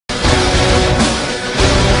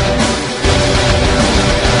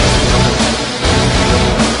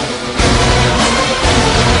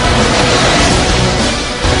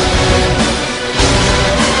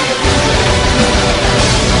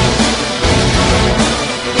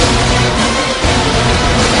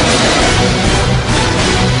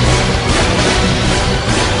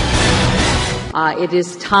It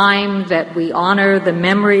is time that we honor the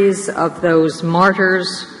memories of those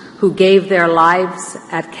martyrs who gave their lives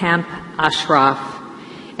at Camp Ashraf.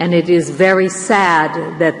 And it is very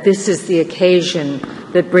sad that this is the occasion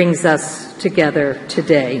that brings us together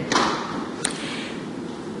today.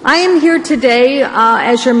 I am here today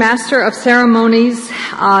as your Master of Ceremonies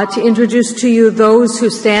to introduce to you those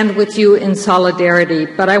who stand with you in solidarity,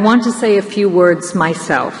 but I want to say a few words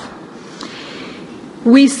myself.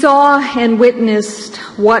 We saw and witnessed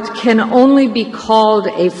what can only be called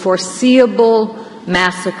a foreseeable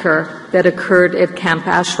massacre that occurred at Camp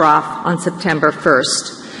Ashraf on September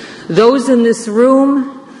 1st. Those in this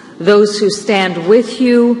room, those who stand with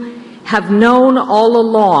you, have known all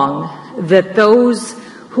along that those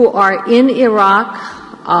who are in Iraq,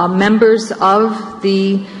 members of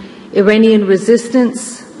the Iranian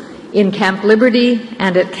resistance in Camp Liberty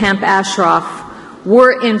and at Camp Ashraf,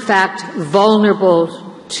 were in fact vulnerable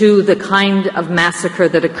to the kind of massacre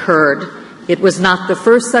that occurred. It was not the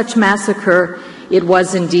first such massacre, it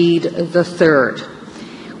was indeed the third.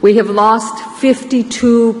 We have lost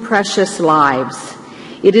 52 precious lives.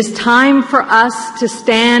 It is time for us to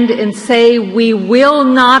stand and say, we will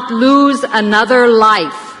not lose another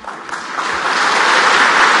life.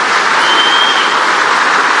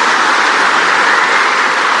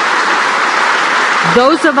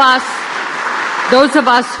 Those of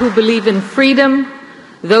us who believe in freedom,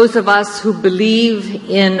 those of us who believe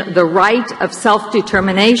in the right of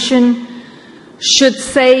self-determination should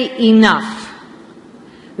say enough.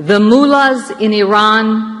 The mullahs in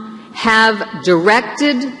Iran have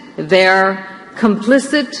directed their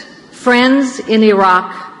complicit friends in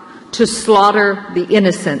Iraq to slaughter the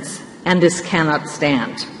innocents, and this cannot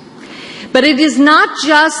stand. But it is not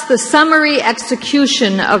just the summary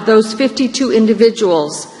execution of those 52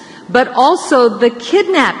 individuals, but also the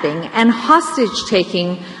kidnapping and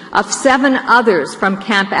hostage-taking of 7 others from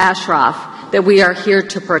Camp Ashraf that we are here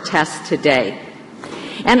to protest today.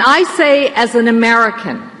 And I say, as an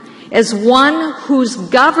American, as one whose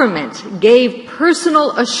government gave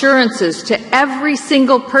personal assurances to every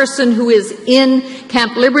single person who is in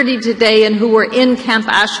Camp Liberty today and who were in Camp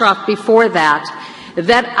Ashraf before that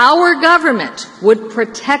our government would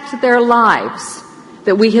protect their lives,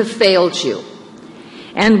 that we have failed you.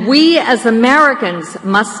 And we as Americans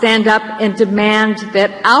must stand up and demand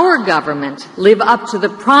that our government live up to the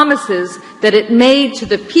promises that it made to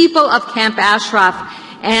the people of Camp Ashraf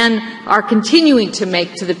and are continuing to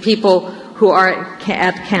make to the people who are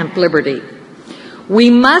at Camp Liberty. We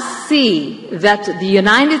must see that the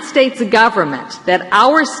United States government, that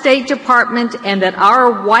our State Department and that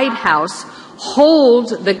our White House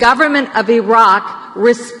hold the government of Iraq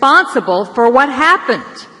responsible for what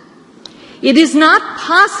happened. It is not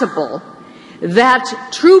possible that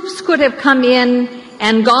troops could have come in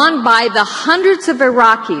and gone by the hundreds of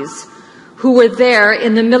Iraqis who were there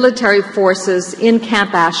in the military forces in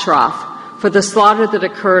Camp Ashraf for the slaughter that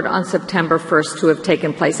occurred on September 1st to have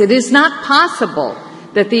taken place. It is not possible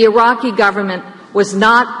that the Iraqi government was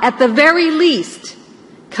not, at the very least,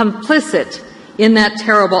 complicit in that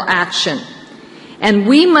terrible action. And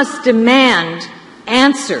we must demand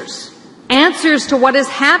answers to what has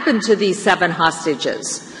happened to these 7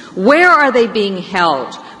 hostages. Where are they being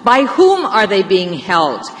held? By whom are they being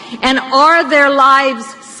held? And are their lives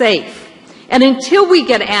safe? And until we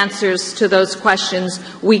get answers to those questions,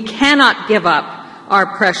 we cannot give up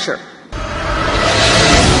our pressure.